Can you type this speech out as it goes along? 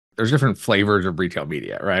different flavors of retail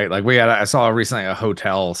media, right? Like I saw recently a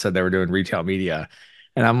hotel said they were doing retail media.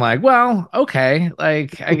 And I'm like, well, okay.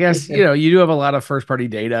 Like, I guess, you do have a lot of first party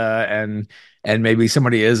data and maybe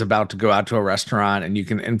somebody is about to go out to a restaurant and you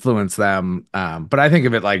can influence them. But I think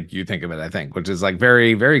of it like you think of it, I think, which is like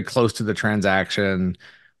very, very close to the transaction,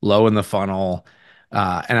 low in the funnel.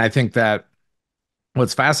 And I think that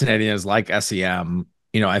what's fascinating is like SEM,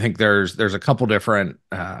 I think there's a couple different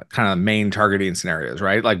kind of main targeting scenarios,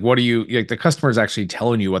 right? Like what do you like the customer is actually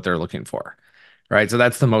telling you what they're looking for, right? So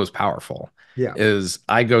that's the most powerful Yeah. is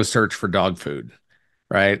I go search for dog food,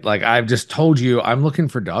 right? Like I've just told you I'm looking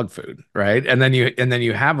for dog food, right? And then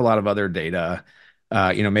you have a lot of other data.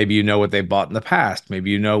 Maybe you know what they bought in the past. Maybe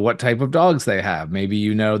you know what type of dogs they have.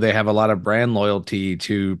 Maybe they have a lot of brand loyalty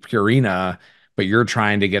to Purina, but you're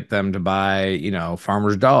trying to get them to buy,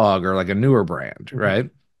 Farmer's Dog or like a newer brand, Mhm. right?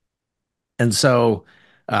 And so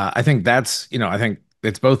I think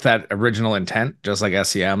it's both that original intent, just like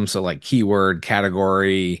SEM, so like keyword,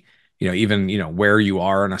 category, even where you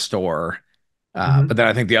are in a store. But Mhm. then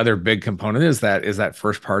I think the other big component is that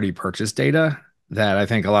first party purchase data that I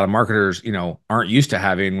think a lot of marketers, aren't used to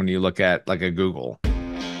having when you look at like a Google.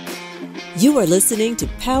 You are listening to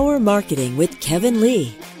Power Marketing with Kevin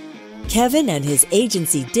Lee. Kevin and his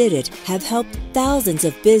agency Did It have helped thousands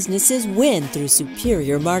of businesses win through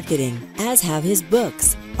superior marketing, as have his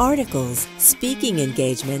books, articles, speaking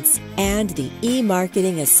engagements, and the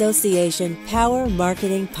e-Marketing Association Power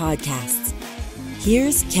Marketing podcasts.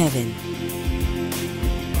 Here's Kevin.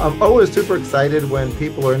 I'm always super excited when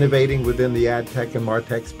people are innovating within the ad tech and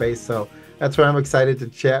martech space. So that's why I'm excited to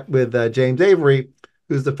chat with James Avery,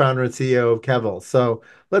 who's the founder and CEO of Kevel. So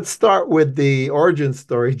let's start with the origin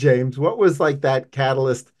story, James. What was like that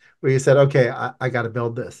catalyst where you said, okay, I got to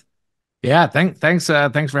build this? Yeah, thanks for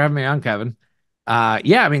having me on, Kevin.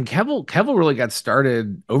 Yeah, I mean, Kevel really got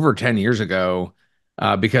started over 10 years ago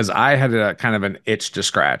because I had a kind of an itch to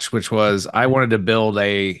scratch, which was I wanted to build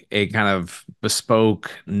a kind of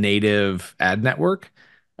bespoke native ad network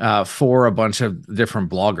for a bunch of different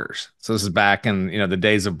bloggers. So this is back in, the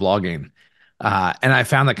days of blogging. And I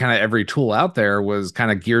found that kind of every tool out there was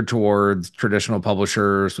kind of geared towards traditional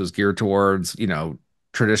publishers, was geared towards,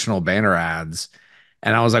 traditional banner ads.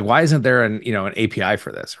 And I was like, why isn't there an API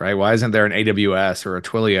for this, right? Why isn't there an AWS or a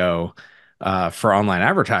Twilio for online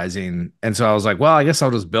advertising? And so I was like, well, I guess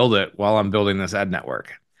I'll just build it while I'm building this ad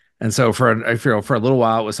network. And so for a little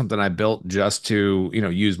while, it was something I built just to,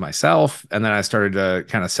 use myself. And then I started to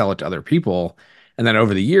kind of sell it to other people. And then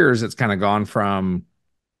over the years, it's kind of gone from,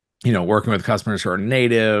 working with customers who are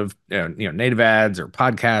native, native ads or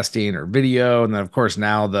podcasting or video. And then of course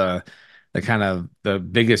now the kind of the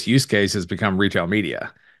biggest use case has become retail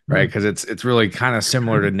media, right? Hmm. Because it's really kind of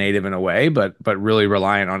similar to native in a way, but really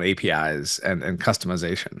reliant on APIs and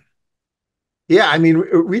customization. Yeah, I mean,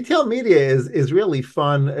 retail media is really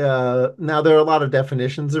fun. Now there are a lot of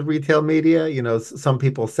definitions of retail media. Some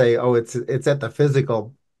people say, "Oh, it's at the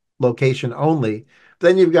physical location only." But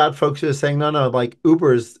then you've got folks who are saying, "No, no, like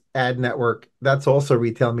Uber's ad network, that's also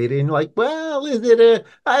retail media." And you're like, "Well, is it a?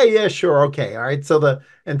 Oh, yeah, sure, okay, all right." So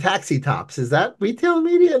and taxi tops, is that retail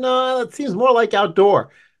media? No, that seems more like outdoor.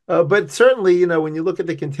 But certainly, when you look at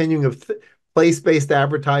the continuing of place-based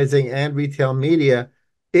advertising and retail media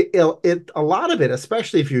a lot of it,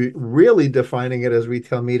 especially if you're really defining it as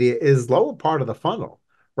retail media, is lower part of the funnel,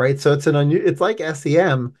 right? So it's like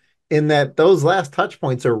SEM in that those last touch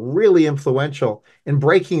points are really influential in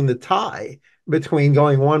breaking the tie between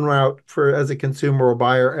going one route for as a consumer or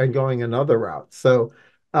buyer and going another route. So,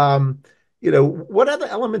 what other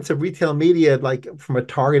elements of retail media, like from a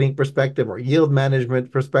targeting perspective or yield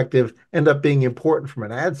management perspective, end up being important from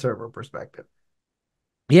an ad server perspective?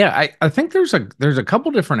 Yeah, I think there's a couple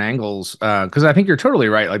different angles because I think you're totally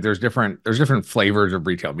right. Like there's different flavors of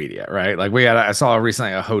retail media, right? Like I saw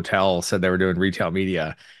recently a hotel said they were doing retail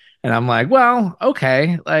media, and I'm like, well,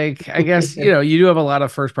 okay, like I guess you do have a lot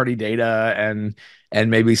of first party data and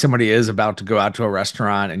maybe somebody is about to go out to a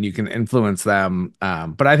restaurant and you can influence them.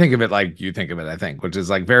 But I think of it like you think of it, I think, which is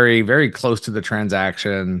like very, very close to the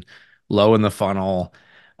transaction, low in the funnel.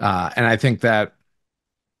 And I think that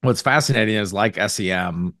what's fascinating is like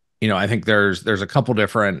SEM, I think there's a couple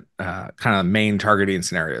different kind of main targeting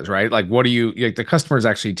scenarios, right? Like what do you like the customer is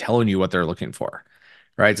actually telling you what they're looking for,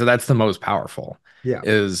 right? So that's the most powerful Yeah.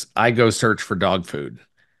 is I go search for dog food,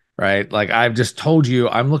 right? Like I've just told you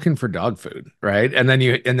I'm looking for dog food, right? And then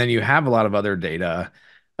you have a lot of other data.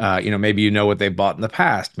 Maybe you know what they bought in the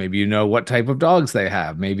past. Maybe you know what type of dogs they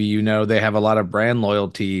have. Maybe they have a lot of brand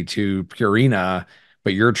loyalty to Purina,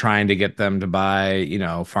 but you're trying to get them to buy,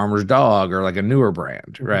 Farmer's Dog or like a newer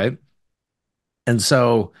brand, Mhm. right? And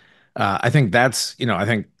so I think that's, I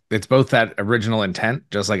think it's both that original intent,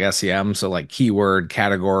 just like SEM, so like keyword,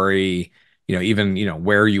 category, even,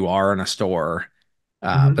 where you are in a store.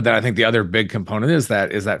 But Hmm. then I think the other big component is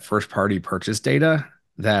that first party purchase data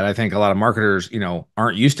that I think a lot of marketers,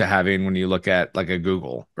 aren't used to having when you look at like a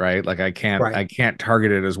Google, right? Like Right. I can't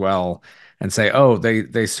target it as well and say, oh,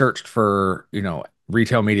 they searched for,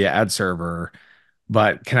 retail media ad server,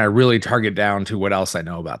 but can I really target down to what else I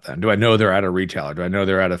know about them? Do I know they're at a retailer? Do I know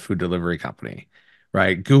they're at a food delivery company?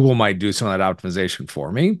 Right? Google might do some of that optimization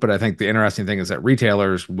for me, but I think the interesting thing is that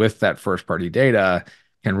retailers with that first party data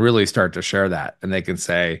can really start to share that and they can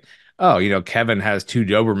say, oh, Kevin has two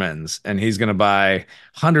Dobermans and he's going to buy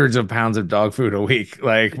hundreds of pounds of dog food a week.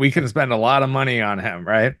 Like we can spend a lot of money on him,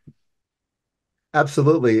 right?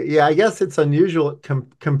 Absolutely. Yeah, I guess it's unusual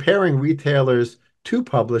comparing retailers to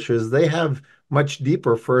publishers. They have much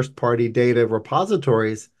deeper first-party data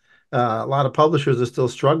repositories. A lot of publishers are still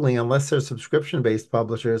struggling, unless they're subscription-based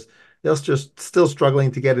publishers. They're just still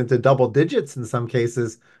struggling to get into double digits in some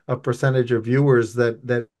cases of percentage of viewers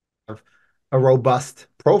that have a robust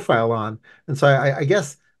profile on. And so I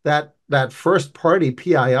guess that first-party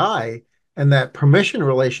PII and that permission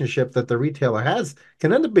relationship that the retailer has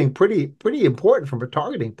can end up being pretty important from a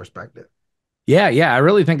targeting perspective. Yeah, yeah, I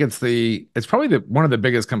really think it's probably one of the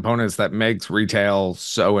biggest components that makes retail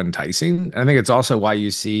so enticing. And I think it's also why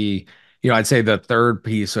you see, I'd say the third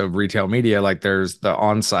piece of retail media, like there's the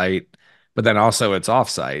on-site, but then also it's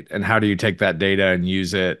off-site. And how do you take that data and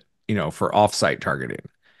use it, for off-site targeting,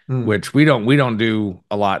 Hmm. which we don't do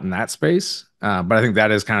a lot in that space. But I think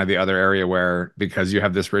that is kind of the other area where because you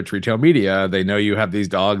have this rich retail media, they know you have these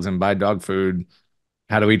dogs and buy dog food.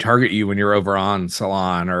 How do we target you when you're over on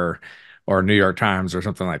Salon or New York Times or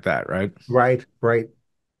something like that, right? Right, right.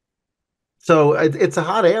 So it's a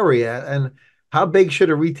hot area. And how big should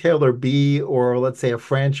a retailer be, or let's say a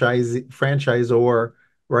franchisor,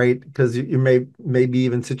 right? Because you maybe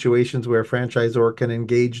even situations where a franchisor can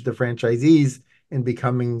engage the franchisees in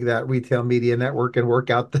becoming that retail media network and work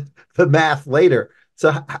out the math later.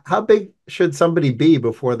 So how big should somebody be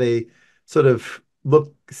before they sort of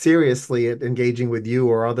look seriously at engaging with you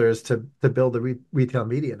or others to build a retail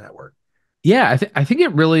media network? Yeah, I think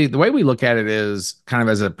it really the way we look at it is kind of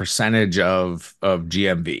as a percentage of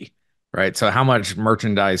GMV, right? So how much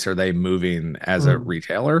merchandise are they moving as a Mm,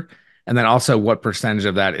 retailer? And then also what percentage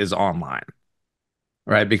of that is online,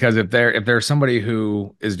 right? Because if there's somebody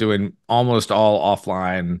who is doing almost all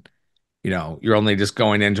offline, you're only just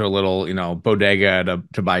going into a little, bodega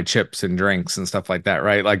to buy chips and drinks and stuff like that,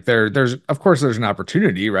 right? Like there's of course there's an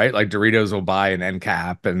opportunity, right? Like Doritos will buy an end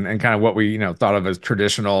cap and kind of what we, thought of as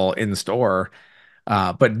traditional in store.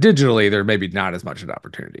 But digitally, there may be not as much an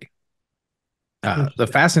opportunity. The interesting.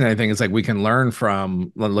 fascinating thing is like we can learn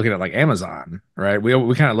from looking at like Amazon, right? We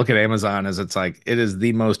kind of look at Amazon as it's like it is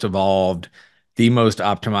the most evolved, the most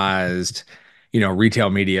optimized, retail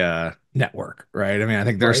media network, right? I mean, I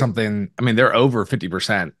think there's Right, something. I mean, they're over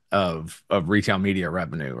 50% of retail media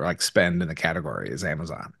revenue or like spend in the category is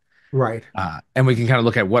Amazon. right. And we can kind of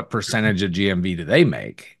look at what percentage of GMV do they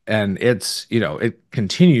make, and it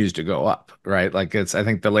continues to go up, right? Like I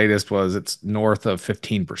think the latest was it's north of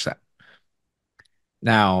 15%.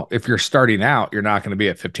 Now, if you're starting out, you're not going to be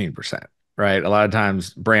at 15%, right? A lot of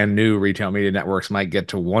times, brand new retail media networks might get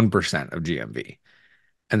to 1% of GMV.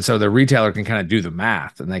 And so the retailer can kind of do the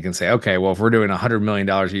math and they can say, okay, well, if we're doing $100 million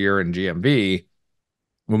a year in GMV,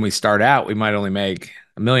 when we start out, we might only make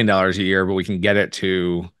 $1 million a year, but we can get it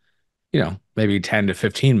to, maybe 10 to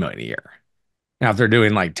 15 million a year. Now, if they're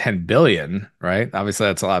doing like 10 billion, right? Obviously,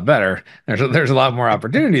 that's a lot better. There's a lot more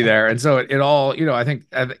opportunity there. And so it all, I think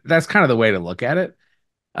that's kind of the way to look at it.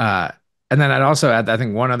 Uh, and then I'd also add, I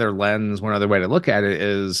think one other way to look at it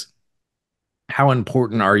is how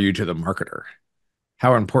important are you to the marketer?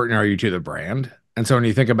 How important are you to the brand? And so when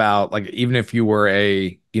you think about like, even if you were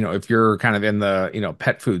if you're kind of in the,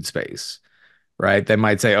 pet food space, right? They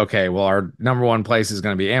might say, okay, well, our number one place is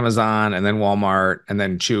going to be Amazon and then Walmart and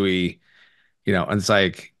then Chewy, and it's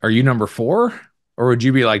like, are you number four or would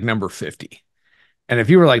you be like number 50? And if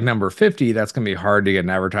you were like number 50, that's going to be hard to get an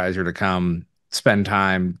advertiser to come spend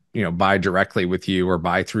time, buy directly with you or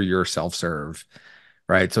buy through your self-serve,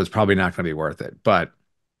 right? So it's probably not going to be worth it. But,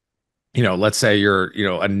 let's say you're,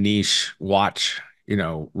 a niche watch,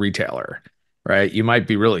 retailer, right? You might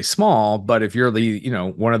be really small, but if you're the,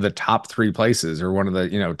 one of the top three places or one of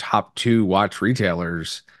the, top two watch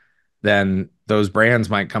retailers, then those brands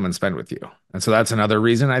might come and spend with you. And so that's another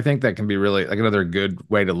reason I think that can be really like another good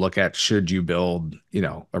way to look at should you build,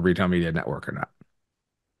 a retail media network or not.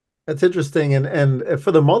 That's interesting. And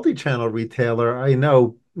for the multi-channel retailer, I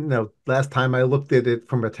know last time I looked at it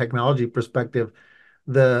from a technology perspective,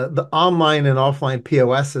 the online and offline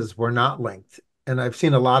POSs were not linked. And I've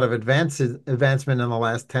seen a lot of advancement in the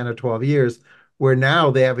last 10 or 12 years where now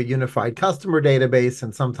they have a unified customer database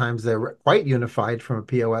and sometimes they're quite unified from a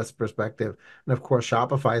POS perspective. And of course,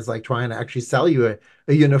 Shopify is like trying to actually sell you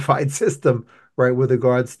a unified system, right, with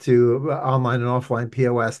regards to online and offline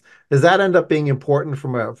POS. Does that end up being important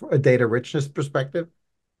from a data richness perspective?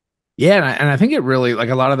 Yeah, and I think it really like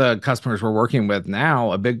a lot of the customers we're working with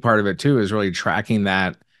now, a big part of it too is really tracking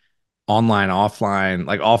that online, offline,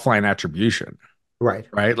 like offline attribution, Right.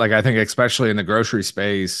 right? Like I think especially in the grocery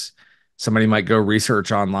space, somebody might go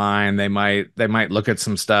research online, they might look at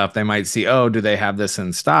some stuff, they might see, oh, do they have this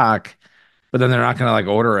in stock? But then they're not going to like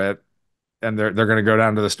order it and they're going to go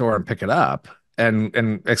down to the store and pick it up.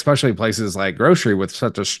 And especially places like grocery with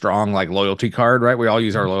such a strong like loyalty card, right? We all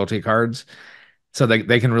use our loyalty cards. So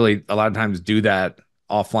they can really a lot of times do that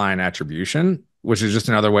offline attribution, which is just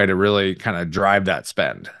another way to really kind of drive that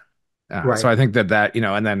spend. So Right. I think that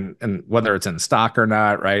and then and whether it's in stock or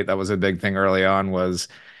not, right? That was a big thing early on was,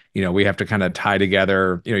 we have to kind of tie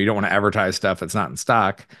together, you don't want to advertise stuff that's not in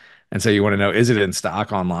stock. And so you want to know, is it in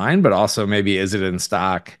stock online, but also maybe is it in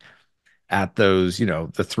stock at those,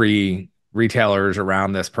 the three retailers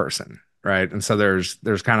around this person, right? And so there's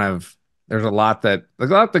a lot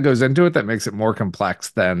that goes into it that makes it more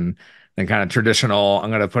complex than kind of traditional. I'm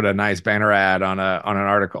going to put a nice banner ad on an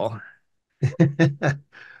article.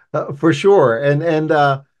 For sure. And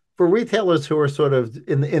for retailers who are sort of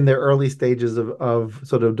in their early stages of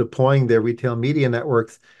sort of deploying their retail media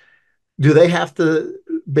networks, do they have to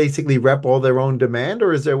basically rep all their own demand,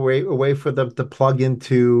 or is there a way for them to plug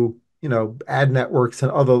into, ad networks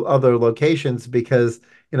and other locations because,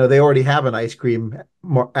 they already have an ice cream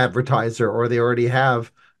advertiser or they already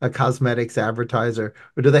have a cosmetics advertiser,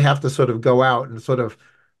 or do they have to sort of go out and sort of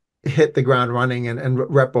hit the ground running and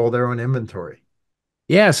rep all their own inventory?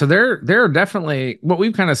 Yeah, so there are definitely what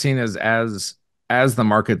we've kind of seen is as the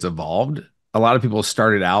market's evolved, a lot of people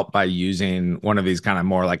started out by using one of these kind of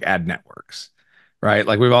more like ad networks, right?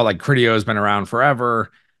 Like we've all like Criteo has been around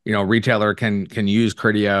forever. Retailer can use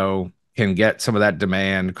Criteo, can get some of that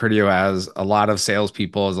demand. Criteo has a lot of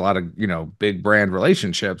salespeople, has a lot of, big brand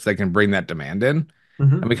relationships. They can bring that demand in.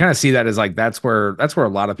 And Hmm. we kind of see that as like that's where a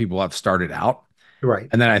lot of people have started out. Right.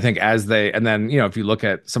 And then I think and then, if you look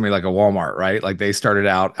at somebody like a Walmart, right? Like they started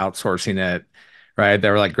out outsourcing it, right? They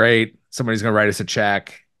were like, great, somebody's going to write us a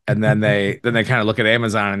check. And then they kind of look at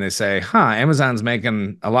Amazon and they say, huh, Amazon's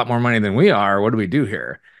making a lot more money than we are. What do we do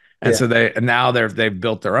here? And so Yeah. and now they've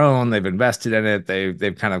built their own, they've invested in it,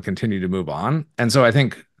 they've kind of continued to move on. And so I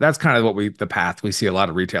think that's kind of the path we see a lot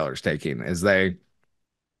of retailers taking is they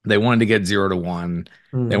wanted to get 0 to 1.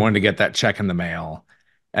 They Mm. wanted to get that check in the mail.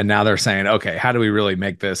 And now they're saying, okay, how do we really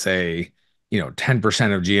make this a,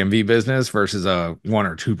 10% of GMV business versus a 1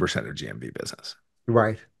 or 2% of GMV business?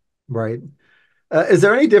 Right. Right. Is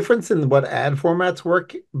there any difference in what ad formats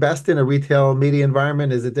work best in a retail media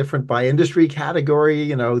environment? Is it different by industry category?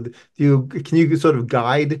 Can you sort of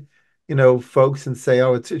guide, folks and say,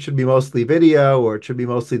 oh, it should be mostly video or it should be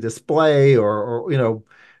mostly display or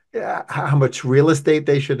how much real estate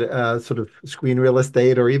they should sort of screen real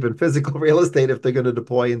estate or even physical real estate if they're going to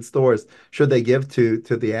deploy in stores should they give to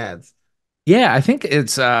the ads? Yeah, I think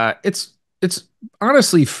it's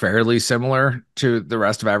honestly fairly similar to the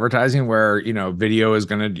rest of advertising where, video is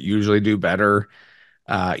going to usually do better.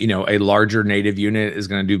 A larger native unit is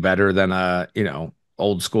going to do better than a,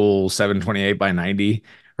 old school 728 by 90,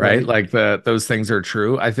 right? Right. Like those things are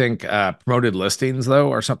true. I think promoted listings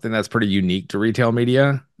though are something that's pretty unique to retail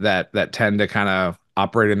media that tend to kind of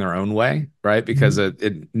operate in their own way, right? Because Mhm.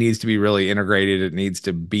 it needs to be really integrated. It needs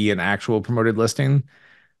to be an actual promoted listing.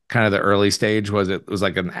 Kind of the early stage was it was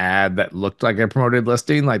like an ad that looked like a promoted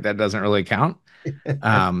listing, like that doesn't really count.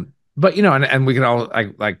 But and we can all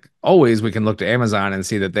like always we can look to Amazon and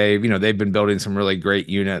see that they've been building some really great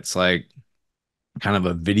units like kind of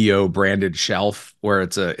a video branded shelf where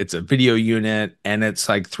it's a video unit and it's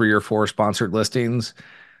like 3 or 4 sponsored listings.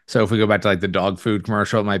 So if we go back to like the dog food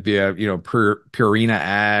commercial, it might be a Purina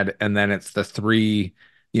ad, and then it's the three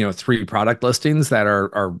product listings that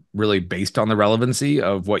are really based on the relevancy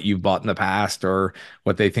of what you've bought in the past or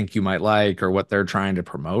what they think you might like or what they're trying to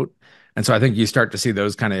promote. And so I think you start to see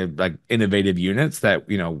those kind of like innovative units that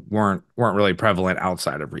weren't really prevalent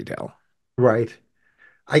outside of retail. Right.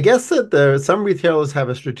 I guess that some retailers have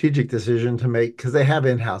a strategic decision to make because they have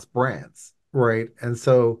in-house brands, right? And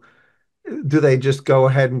so do they just go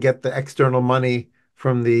ahead and get the external money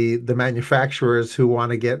from the manufacturers who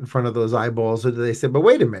want to get in front of those eyeballs, or do they say, but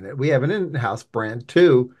wait a minute, we have an in-house brand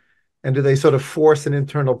too. And do they sort of force an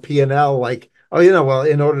internal P&L like, oh, well,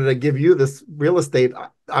 in order to give you this real estate,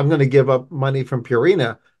 I'm going to give up money from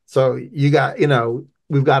Purina. So we've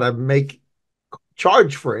got to make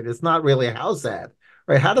charge for it. It's not really a house ad,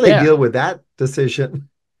 right? How do they Yeah. deal with that decision?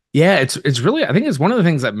 Yeah, it's really I think it's one of the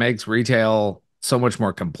things that makes retail so much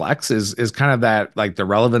more complex is kind of that like the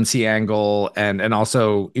relevancy angle and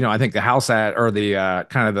also, I think the house ad or the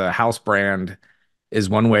kind of the house brand is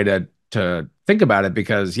one way to think about it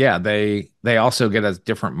because yeah, they also get a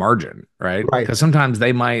different margin, right? Right. Because sometimes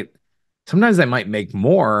they might make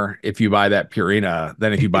more if you buy that Purina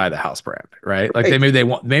than if you buy the house brand, right? Like Right.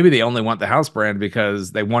 maybe they only want the house brand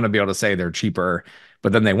because they want to be able to say they're cheaper,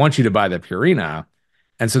 but then they want you to buy the Purina.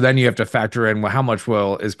 And so then you have to factor in, well, how much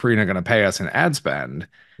is Purina going to pay us in ad spend?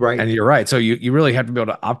 Right. And you're right. So you really have to be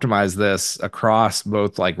able to optimize this across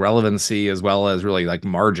both like relevancy as well as really like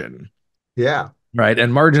margin. Yeah. Right.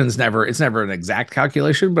 And margin's it's never an exact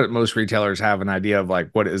calculation, but most retailers have an idea of like,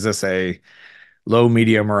 what is this a low,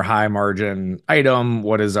 medium, or high margin item?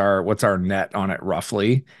 What's our net on it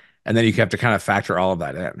roughly? And then you have to kind of factor all of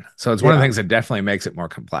that in. So it's one of the Yeah. things that definitely makes it more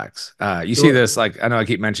complex. You see Sure. this, like I know I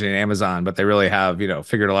keep mentioning Amazon, but they really have,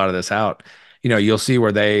 figured a lot of this out. You'll see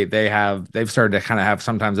where they've started to kind of have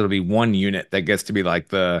sometimes it'll be one unit that gets to be like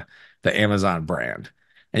the Amazon brand.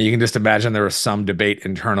 And you can just imagine there was some debate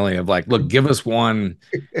internally of like, look, give us one,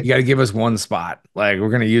 you got to give us one spot. Like we're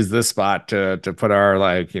going to use this spot to put our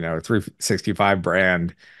like, 365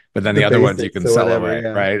 brand, but then The the other ones you basics can or sell whatever. away,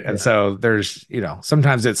 Yeah. right? And Yeah. so there's,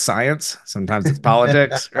 sometimes it's science, sometimes it's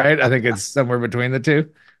politics, right? I think it's somewhere between the two.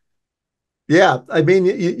 Yeah, I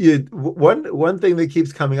mean, one thing that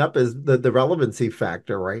keeps coming up is the relevancy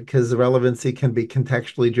factor, right? Because the relevancy can be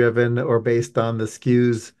contextually driven or based on the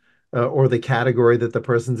SKUs or the category that the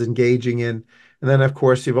person's engaging in, and then of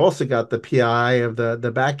course you've also got the PI of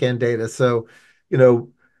the back end data. So, you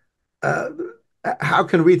know, uh, how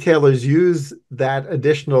can retailers use that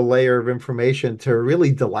additional layer of information to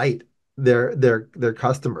really delight their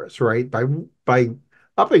customers, right? By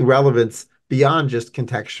upping relevance beyond just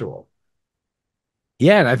contextual.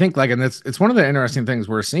 Yeah, and I think like, and it's one of the interesting things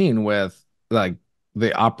we're seeing with like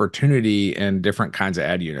the opportunity in different kinds of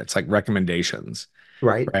ad units, like recommendations,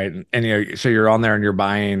 Right. right? And so you're on there and you're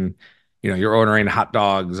buying, you're ordering hot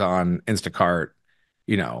dogs on Instacart,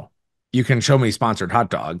 you know, you can show me sponsored hot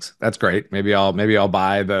dogs. That's great. Maybe I'll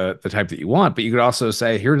buy the type that you want, but you could also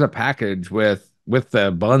say, here's a package with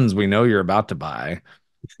the buns we know you're about to buy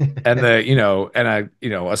and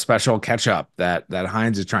a special ketchup that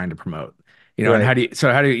Heinz is trying to promote. And Right, how do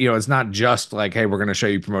you, it's not just like, hey, we're going to show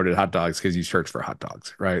you promoted hot dogs because you search for hot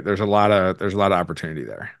dogs, right? There's a lot of opportunity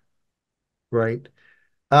there. right.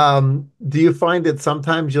 Do you find that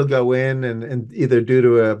sometimes you'll go in and either due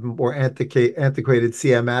to a more antiquated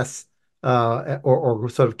CMS or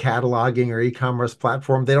sort of cataloging or e-commerce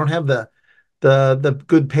platform, they don't have the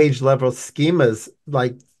good page level schemas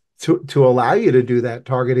like to allow you to do that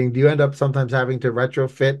targeting? Do you end up sometimes having to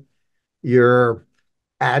retrofit your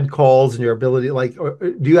ad calls and your ability, like, or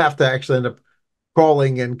do you have to actually end up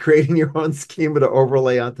crawling and creating your own schema to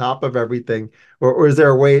overlay on top of everything? Or is there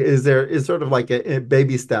a way, is sort of like a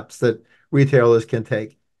baby steps that retailers can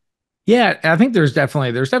take? Yeah, I think there's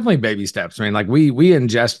definitely baby steps. I mean, like we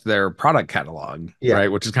ingest their product catalog, Yeah,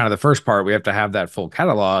 right? Which is kind of the first part. We have to have that full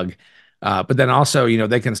catalog. But then also,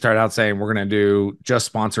 they can start out saying we're going to do just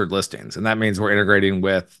sponsored listings. And that means we're integrating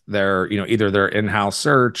with their, either their in-house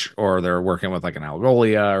search or they're working with like an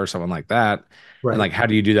Algolia or someone like that. And right. like, how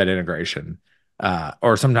do you do that integration?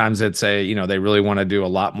 Or sometimes it's they really want to do a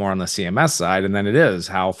lot more on the CMS side. And then it is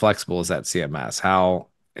how flexible is that CMS? How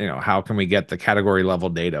can we get the category level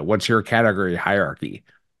data? What's your category hierarchy?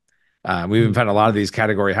 We even Hmm. found a lot of these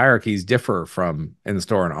category hierarchies differ from in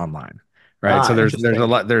store and online, right? So Ah, there's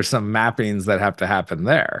interesting. there's some mappings that have to happen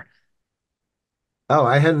there. Oh,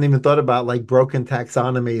 I hadn't even thought about like broken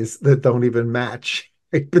taxonomies that don't even match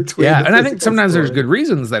between Yeah, the and I think physical sometimes there's store. good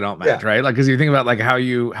reasons they don't match, Yeah, right? Like because you think about like how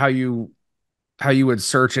you would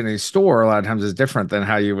search in a store a lot of times is different than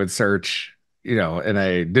how you would search, in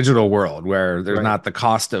a digital world where there's right. not the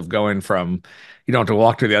cost of going from you don't have to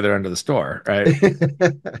walk to the other end of the store, right?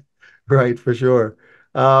 Right, for sure.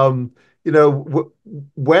 Um, w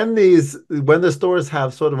when the stores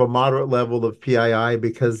have sort of a moderate level of PII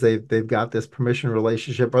because they've got this permission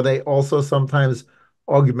relationship, are they also sometimes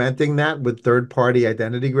augmenting that with third-party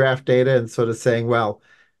identity graph data and sort of saying, well,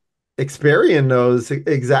 Experian knows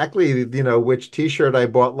exactly, which t-shirt I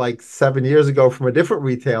bought like 7 years ago from a different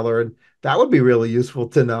retailer, and that would be really useful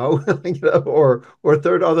to know, or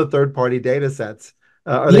other third-party data sets.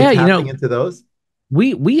 Are they Yeah, tapping into those?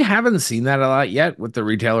 we haven't seen that a lot yet with the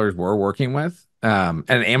retailers we're working with. And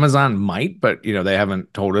Amazon might, but they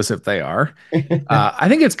haven't told us if they are. I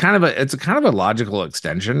think it's a kind of a logical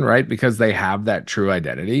extension, right? Because they have that true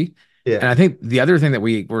identity. And Yeah. I think the other thing that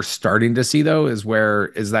we're starting to see though is where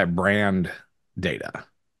is that brand data,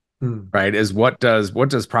 Hmm. right? Is what does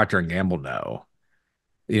Procter and Gamble know?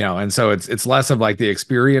 And so it's less of like the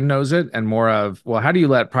Experian knows it and more of, well, how do you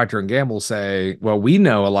let Procter and Gamble say, well, we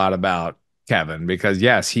know a lot about Kevin because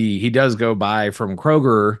yes, he does go buy from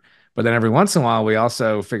Kroger, but then every once in a while we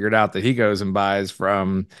also figured out that he goes and buys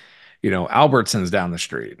from Albertsons down the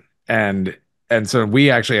street. And and so we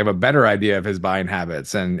actually have a better idea of his buying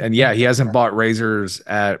habits. And yeah, he hasn't bought razors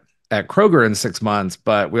at Kroger in 6 months,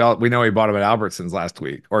 but we know he bought them at Albertsons last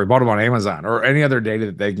week, or he bought them on Amazon, or any other data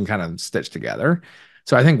that they can kind of stitch together.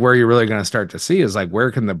 So I think where you're really going to start to see is like where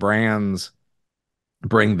can the brands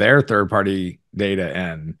bring their third party data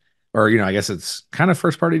in? Or I guess it's kind of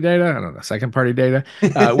first party data. I don't know, second party data.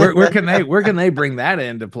 Where can they bring that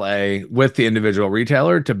into play with the individual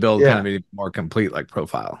retailer to build kind Yeah. of a more complete like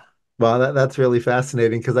profile? Well, that's really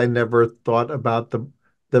fascinating because I never thought about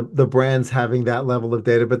the brands having that level of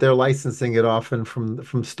data, but they're licensing it often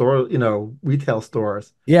from store, retail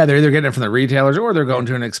stores. Yeah, they're either getting it from the retailers or they're Yeah. going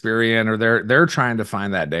to an Experian or they're trying to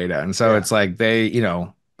find that data. And so Yeah. it's like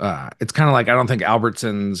it's kind of like I don't think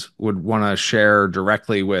Albertsons would want to share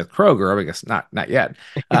directly with Kroger. I guess not yet.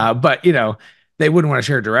 But they wouldn't want to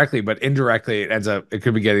share it directly, but indirectly it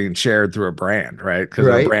could be getting shared through a brand, right? Because a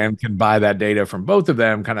Right? brand can buy that data from both of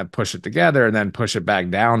them, kind of push it together, and then push it back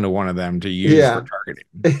down to one of them to use for Yeah. targeting.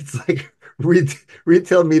 It's like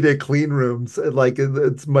retail media clean rooms. Like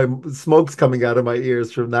it's my smoke's coming out of my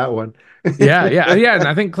ears from that one. Yeah, and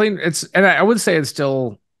I think and I would say it's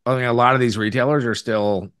still. I mean, a lot of these retailers are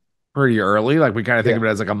still pretty early. Like we kind of think Yeah. of it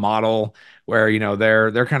as like a model where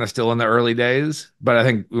they're kind of still in the early days. But I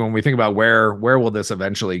think when we think about where will this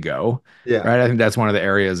eventually go, Yeah. right? I think that's one of the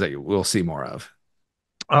areas that we'll see more of.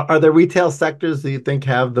 Are there retail sectors that you think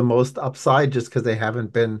have the most upside just because they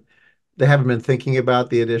haven't been thinking about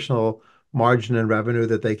the additional margin and revenue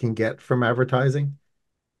that they can get from advertising?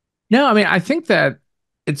 No, I mean, I think that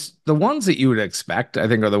it's the ones that you would expect, I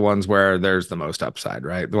think, are the ones where there's the most upside,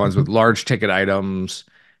 right? The ones with Mhm. large ticket items.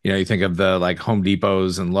 You think of the like Home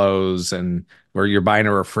Depots and Lowe's and where you're buying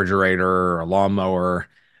a refrigerator or a lawnmower,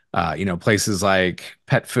 places like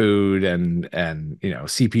pet food and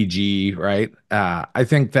CPG, right? I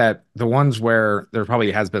think that the ones where there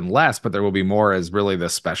probably has been less, but there will be more is really the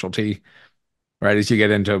specialty, right? As you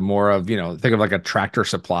get into more of, think of like a Tractor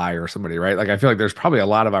Supply or somebody, right? Like I feel like there's probably a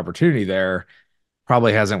lot of opportunity there.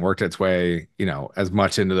 Probably hasn't worked its way, as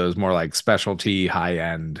much into those more like specialty high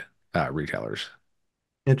end retailers.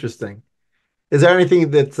 Interesting. Is there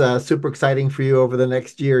anything that's super exciting for you over the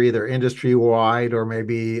next year, either industry wide or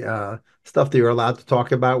maybe stuff that you're allowed to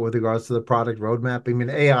talk about with regards to the product roadmap? I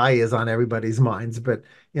mean, AI is on everybody's minds, but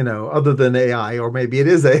other than AI, or maybe it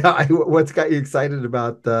is AI, what's got you excited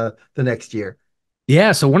about the next year?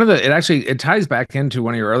 Yeah, so it ties back into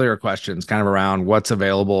one of your earlier questions, kind of around what's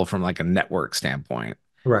available from like a network standpoint.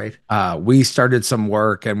 Right. We started some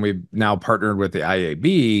work and we've now partnered with the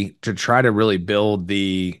IAB to try to really build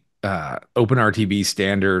the OpenRTB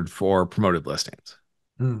standard for promoted listings.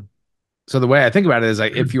 Hmm. So the way I think about it is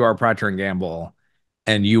like if you are Procter and Gamble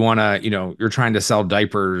and you want to, you're trying to sell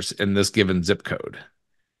diapers in this given zip code,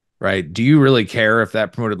 right? Do you really care if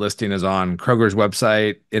that promoted listing is on Kroger's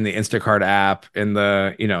website, in the Instacart app, in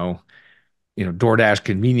the, DoorDash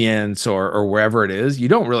convenience or wherever it is? You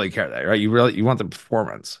don't really care that, right? You want the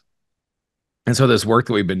performance. And so this work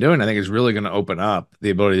that we've been doing, I think is really going to open up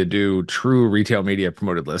the ability to do true retail media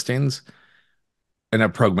promoted listings in a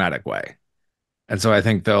programmatic way. And so I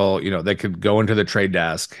think they could go into the trade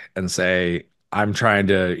desk and say, I'm trying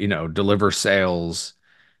to, deliver sales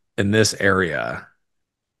in this area,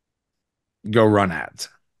 go run ads,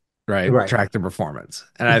 right? Right. Track the performance.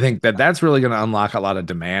 And I think that that's really going to unlock a lot of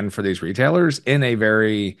demand for these retailers in a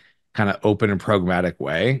very kind of open and programmatic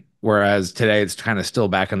way. Whereas today it's kind of still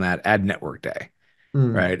back in that ad network day.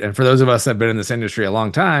 Hmm. Right. And for those of us that have been in this industry a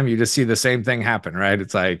long time, you just see the same thing happen, right?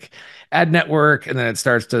 It's like ad network, and then it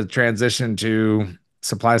starts to transition to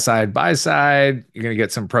supply side, buy side. You're going to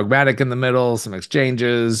get some programmatic in the middle, some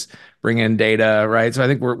exchanges, bring in data, right? So I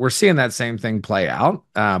think we're seeing that same thing play out.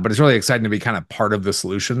 But it's really exciting to be kind of part of the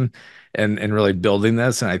solution and really building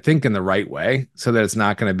this. And I think in the right way so that it's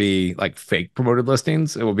not going to be like fake promoted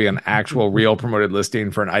listings. It will be an actual real promoted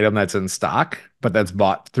listing for an item that's in stock, but that's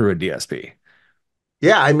bought through a DSP.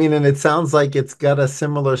 Yeah, I mean, and it sounds like it's got a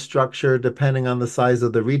similar structure depending on the size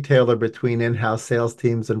of the retailer between in-house sales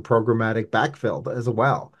teams and programmatic backfilled as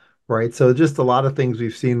well, right? So just a lot of things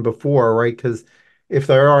we've seen before, right? Because if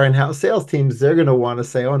there are in-house sales teams, they're going to want to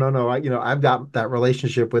say, oh, no, no, I've got that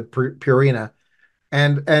relationship with Purina.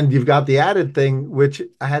 And you've got the added thing, which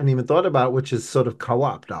I hadn't even thought about, which is sort of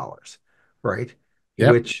co-op dollars, right?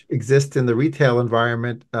 Yep. Which exist in the retail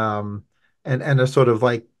environment, and are sort of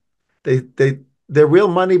like they're real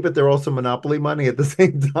money, but they're also monopoly money at the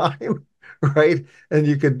same time, right? And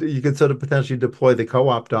you could sort of potentially deploy the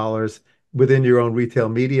co-op dollars within your own retail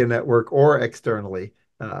media network or externally,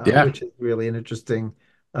 Yeah. which is really an interesting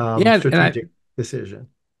Yeah. And I, strategic decision.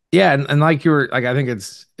 yeah. And like you were like, I think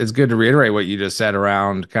it's good to reiterate what you just said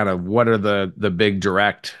around kind of what are the big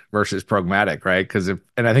direct versus programmatic, right? Because and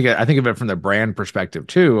I think of it from the brand perspective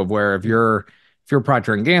too, of where if you're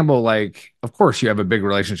Procter and Gamble, like, of course you have a big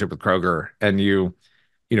relationship with Kroger and you're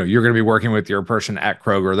going to be working with your person at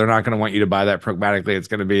Kroger. They're not going to want you to buy that programmatically. It's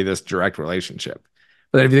going to be this direct relationship.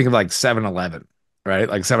 But then if you think of like 7-Eleven, right?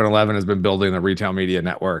 Like 7-Eleven has been building the retail media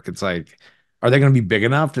network. It's like, are they going to be big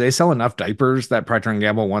enough? Do they sell enough diapers that Procter and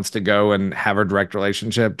Gamble wants to go and have a direct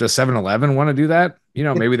relationship? Does 7-Eleven want to do that?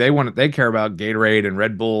 Maybe they care about Gatorade and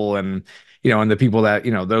Red Bull and and the people that,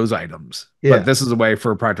 those items. But Yeah, this is a way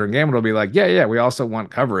for Procter and Gamble to be like, yeah, yeah, we also want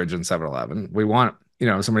coverage in 7-Eleven. We want,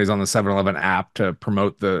 somebody's on the 7-Eleven app to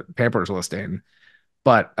promote the Pampers listing,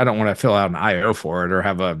 but I don't want to fill out an IO for it or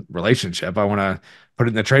have a relationship. I want to put it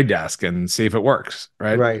in the trade desk and see if it works,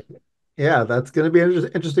 right? right. Yeah, that's going to be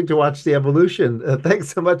interesting to watch the evolution. Thanks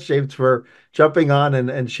so much, James, for jumping on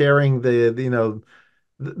and sharing the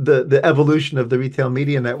evolution of the retail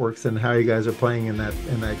media networks and how you guys are playing in that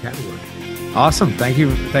category. Awesome. Thank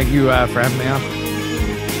you for having me on.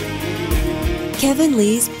 Kevin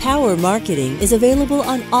Lee's Power Marketing is available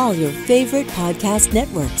on all your favorite podcast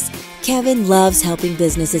networks. Kevin loves helping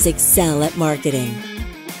businesses excel at marketing.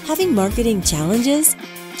 Having marketing challenges?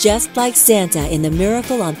 Just like Santa in The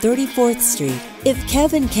Miracle on 34th Street, if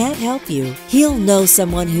Kevin can't help you, he'll know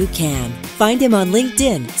someone who can. Find him on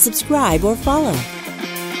LinkedIn, subscribe, or follow.